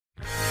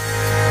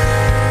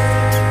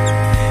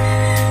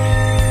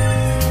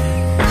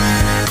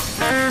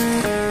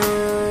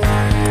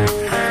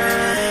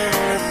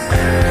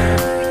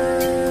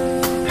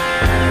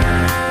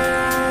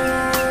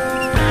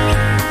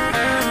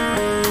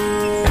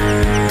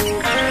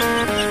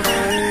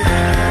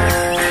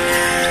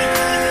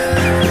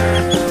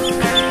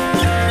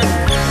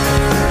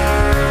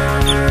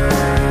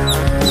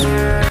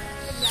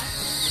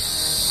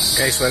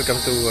Guys, welcome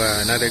to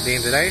another day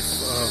in the life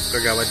of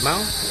Kagawad Mao.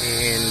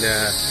 And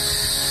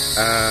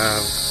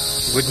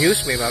good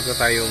news, may bago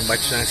tayong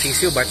batch ng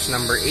sisiu, batch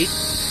number 8.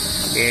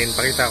 And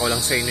pakita ko lang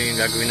sa inyo yung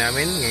gagawin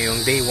namin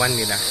ngayong day 1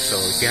 nila. So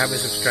if you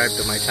haven't subscribed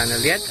to my channel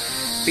yet,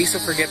 please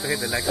don't forget to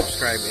hit the like,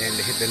 subscribe, and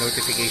hit the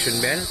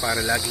notification bell para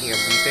laging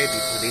updated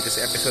dito sa latest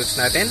episodes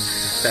natin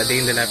sa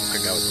day in the life of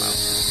Kagawad Mao.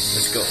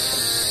 Let's go!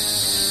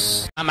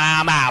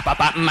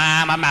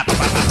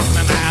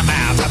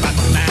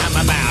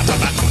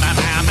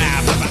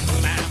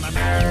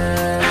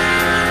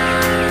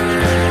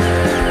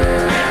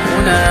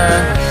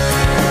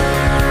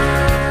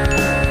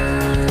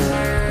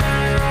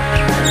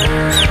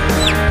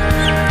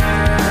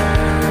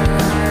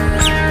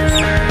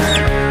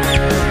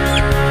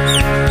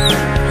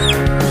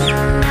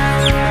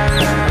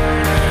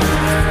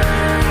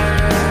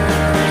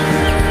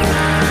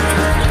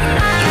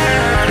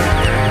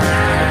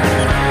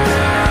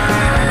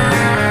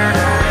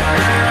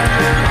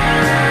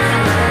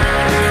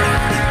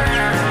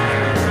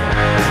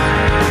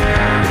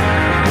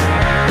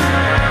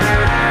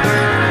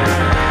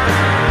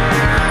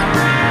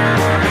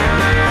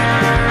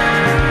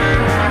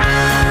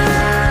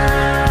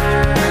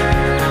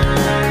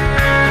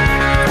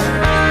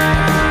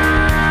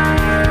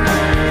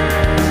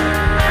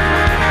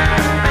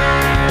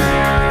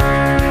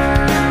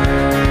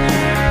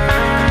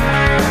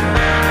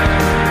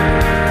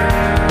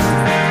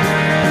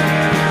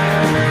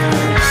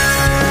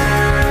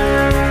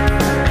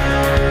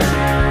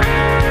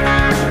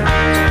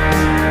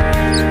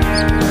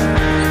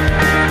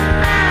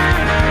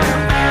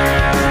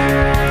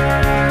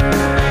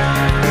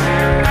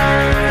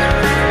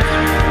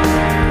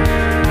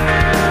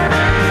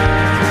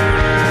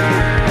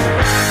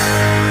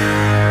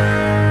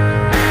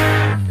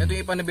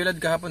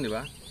 Nabilad kahapon, di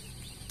ba?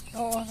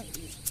 Oo.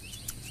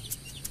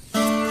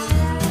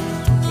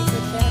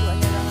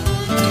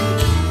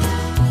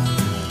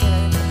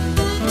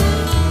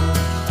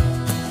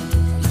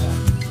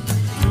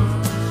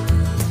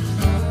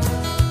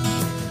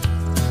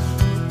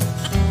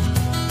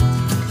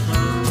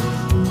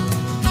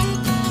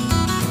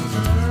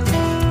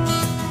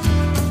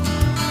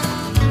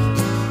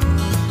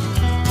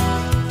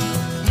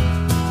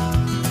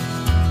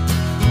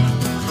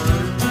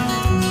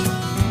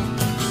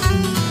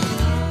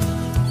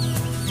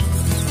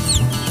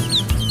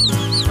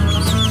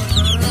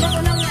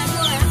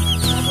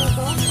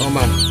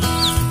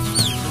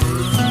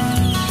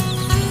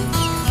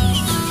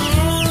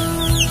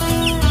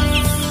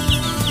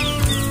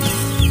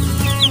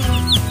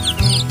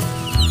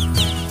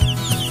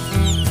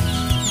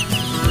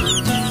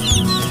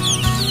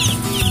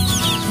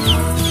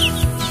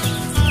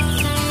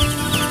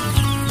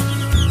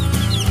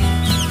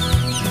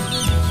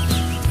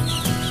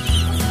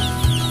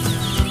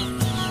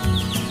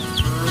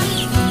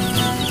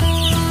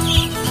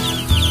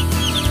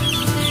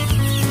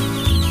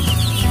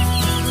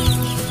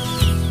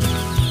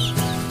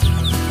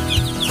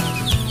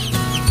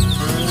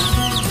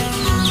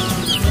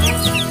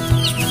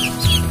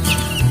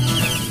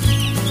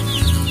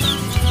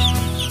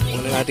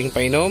 Ating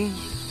painom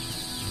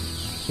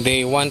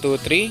day 1, 2,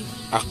 3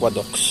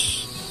 Aquadox.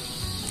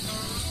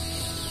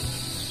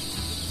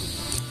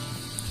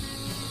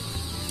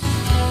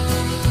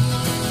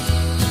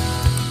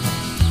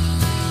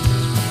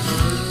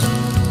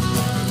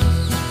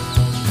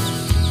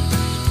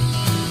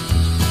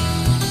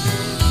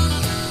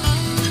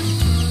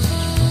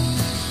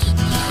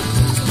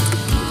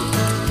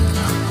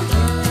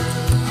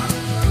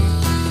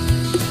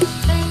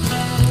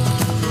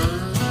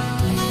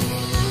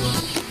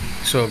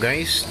 So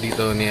guys,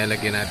 dito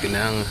nilalagyan natin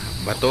ng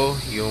bato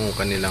yung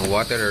kanilang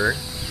waterer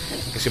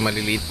kasi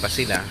maliliit pa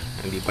sila,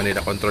 hindi pa nila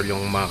control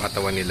yung mga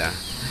katawan nila.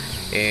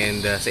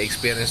 And sa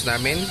experience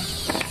namin,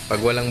 pag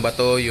walang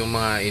bato yung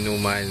mga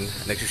inuman,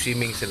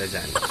 nagsuswimming sila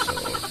dyan. So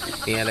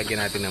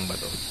nilalagyan natin ng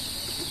bato.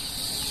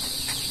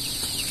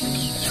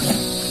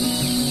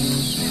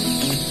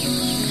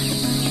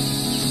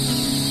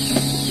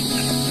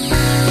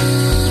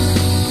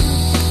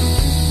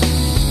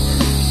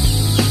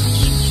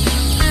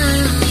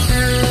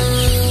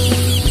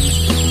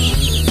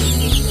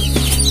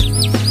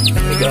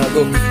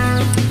 Gago.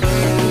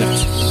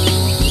 Relax.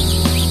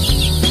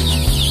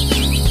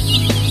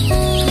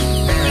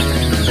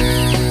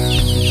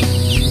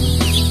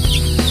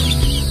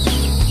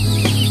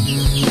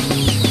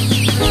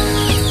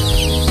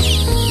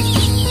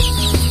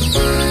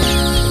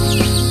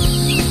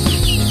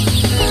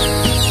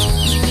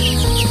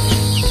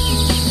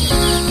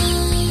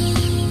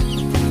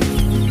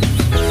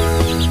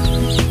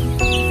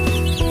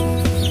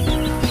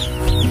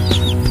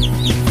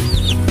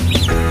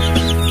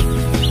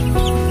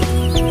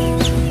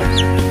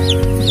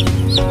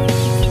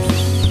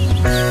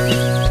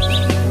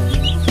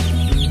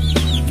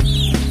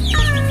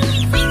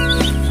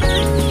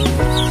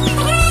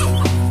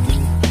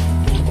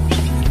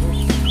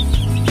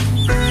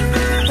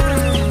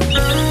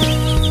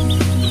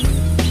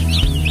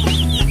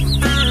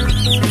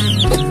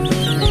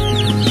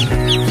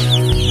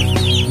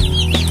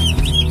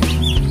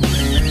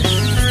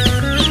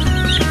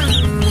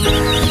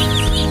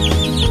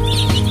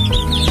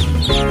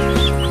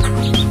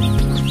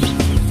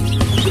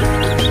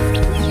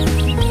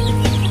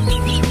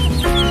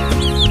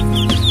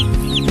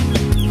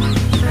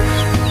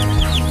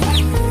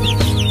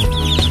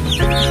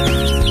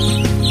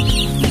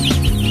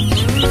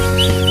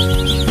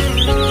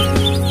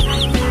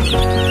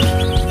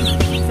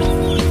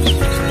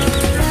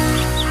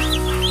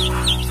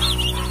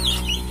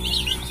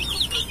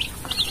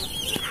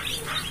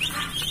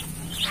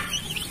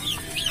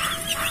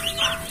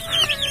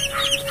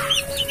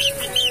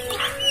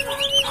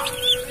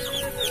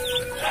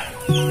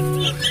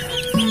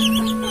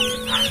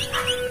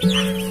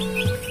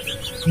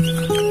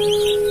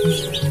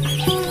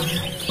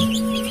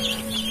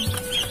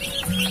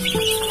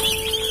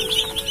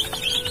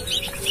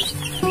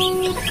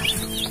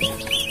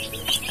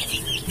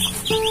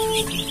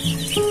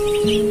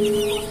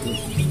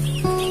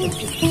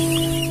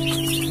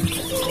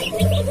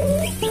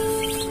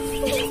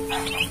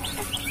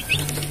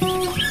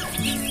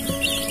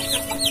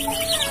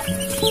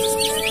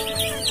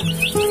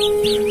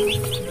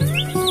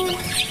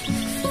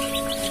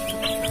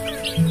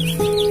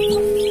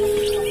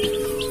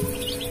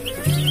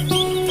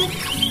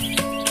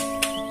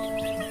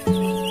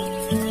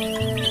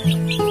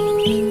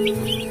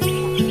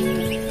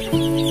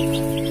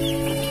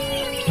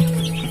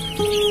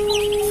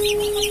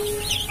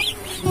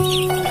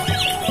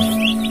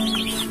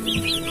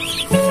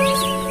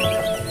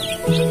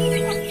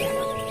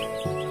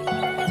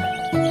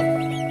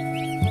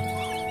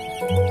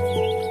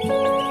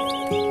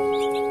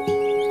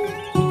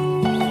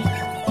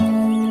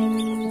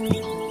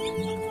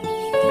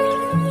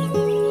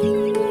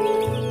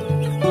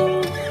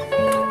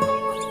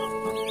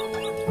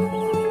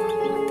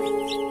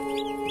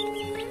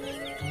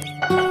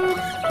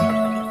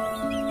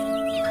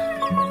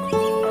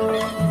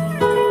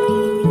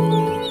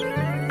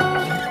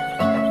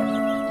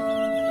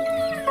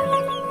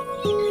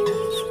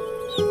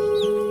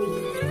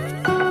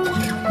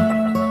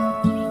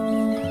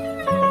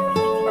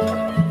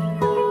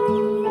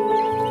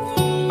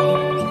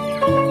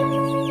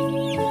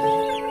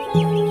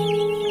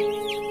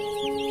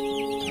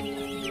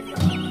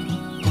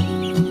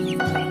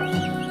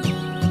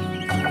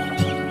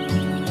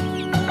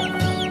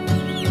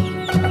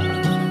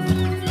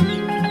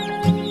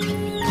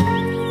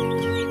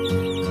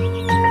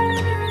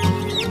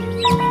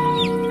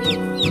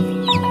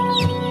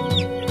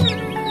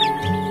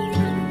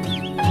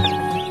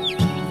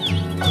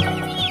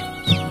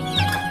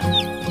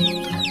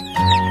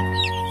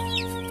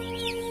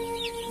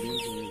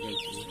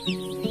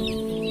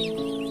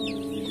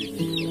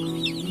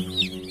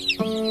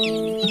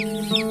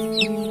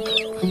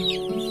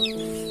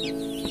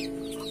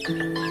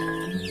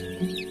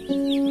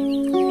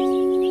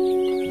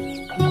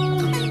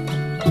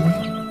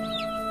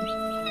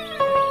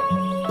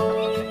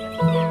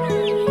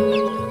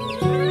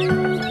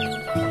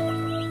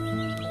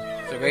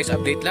 Guys,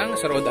 update lang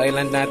sa Rhode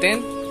Island natin.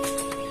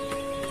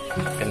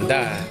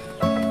 Ganda.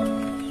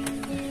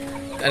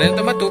 Ano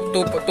ito ba?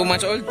 2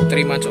 months old?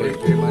 3 months old?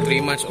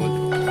 3 months old.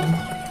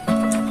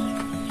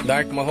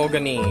 Dark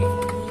mahogany.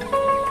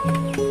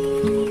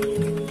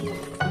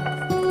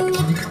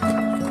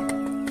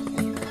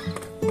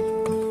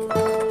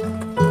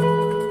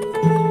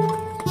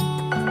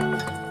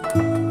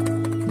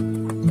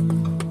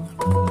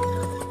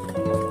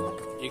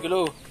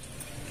 Gigolo.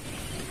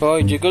 Hoy,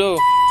 gigolo.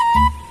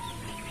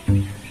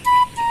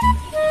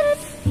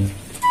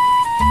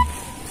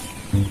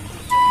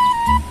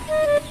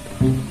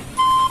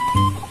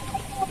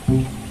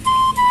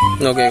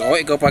 Okay, oh,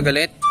 ikaw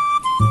pagalit.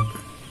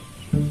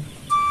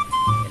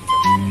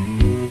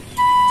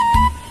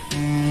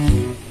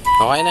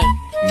 Okay na.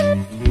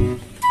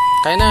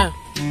 Kaya na.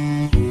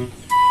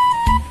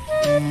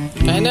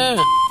 Kaya na.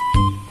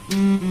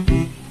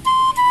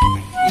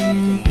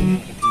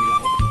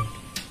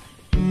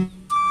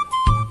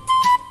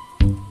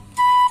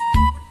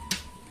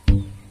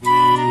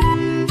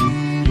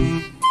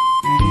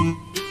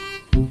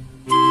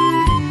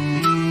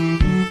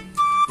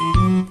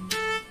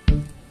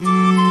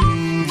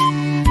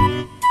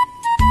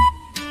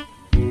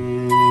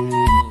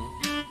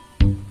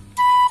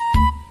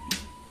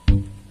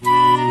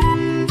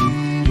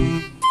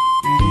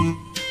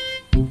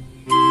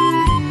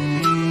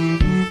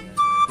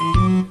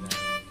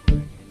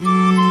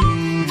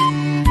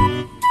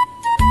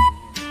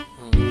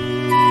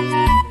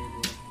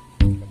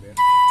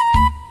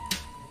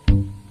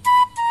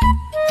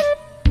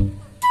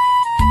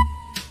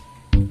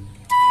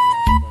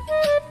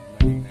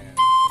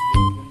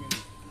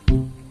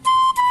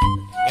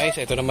 Guys,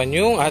 ito naman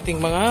yung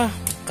ating mga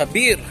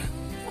kabir.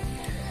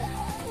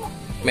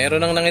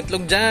 Meron nang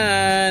nangitlog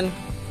dyan.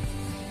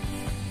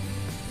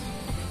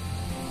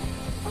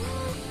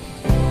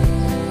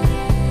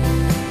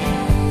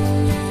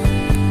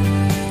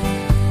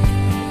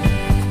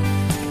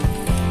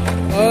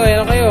 Oh,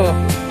 yan kayo.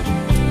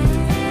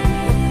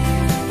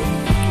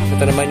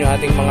 Ito naman yung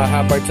ating mga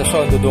habard sa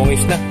son.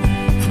 Dudungis na.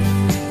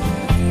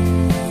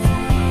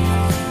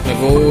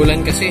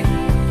 Nag-uulan kasi.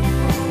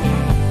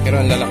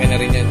 Pero ang lalaki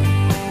na rin yan.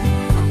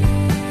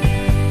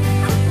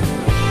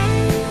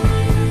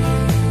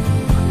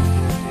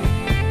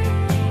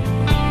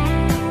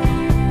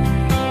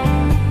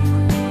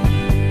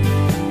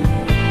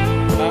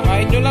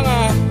 Nakain nyo lang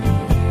ah.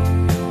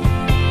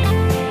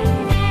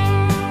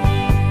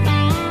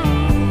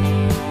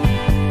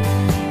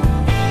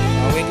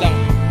 Wait lang.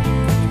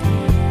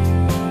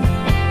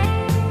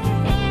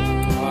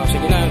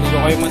 Sige na, dito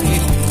kayo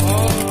manlis.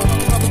 Oh,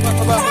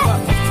 baba.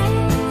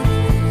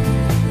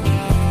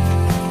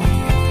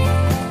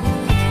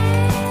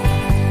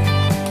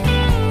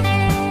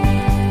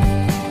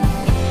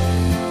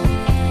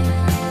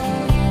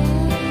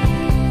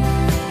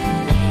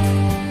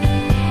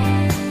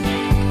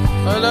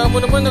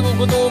 naman,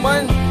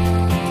 nagugutuman.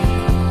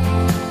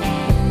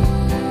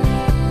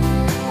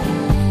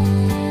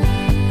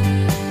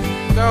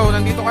 Ikaw,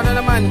 nandito ka na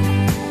naman.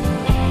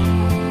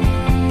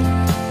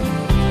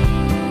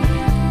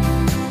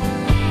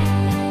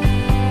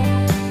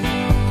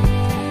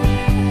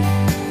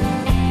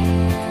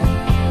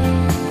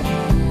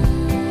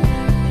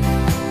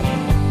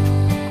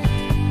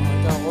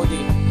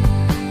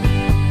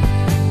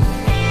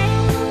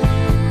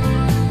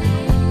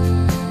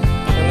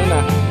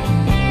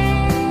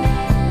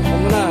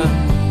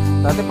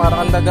 Dati para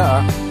kang daga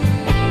ah.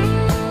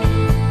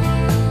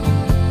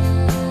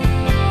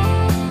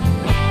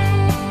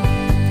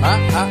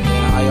 Yan ang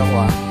ayaw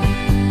ko ah.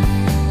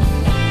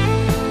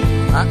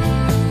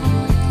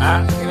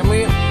 Tingnan mo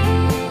yun.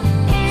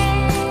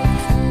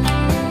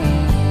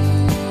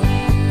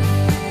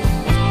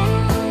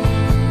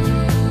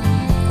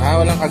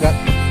 Walang kagat.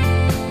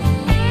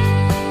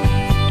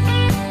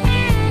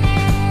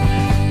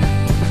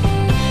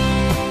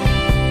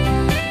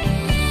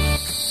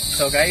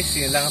 So guys,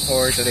 yun lang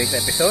for today's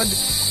episode.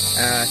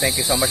 Thank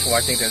you so much for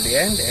watching till the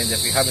end. And if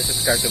you haven't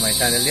subscribed to my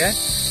channel yet,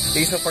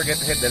 please don't forget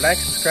to hit the like,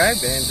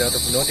 subscribe, and the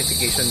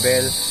notification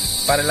bell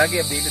para lagi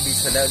updated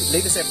dito sa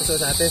latest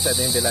episode natin sa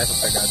Day in the Life of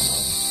Tagalog.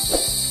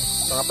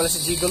 So nga pala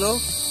si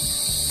Gigolo,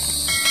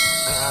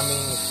 ang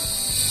aming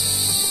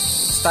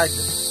stud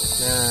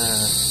na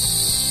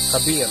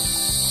kabir.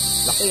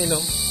 Laki,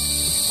 no?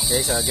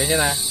 Okay, so ganyan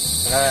na.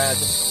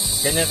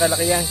 Ganyan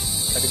kalaki yan.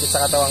 Nabigit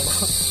sa katawan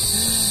ko.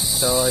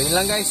 So, yun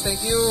lang guys.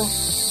 Thank you.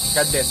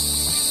 God bless.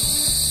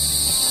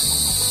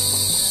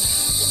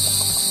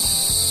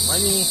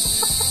 Money.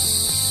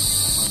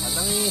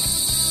 Malangi.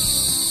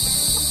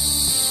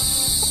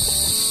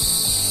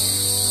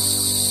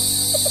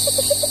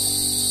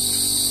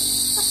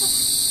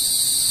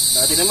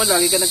 Dati naman,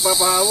 lagi ka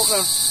nagpapahawak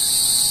ah.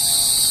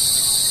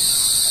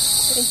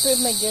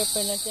 Improve my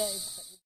girlfriend na siya.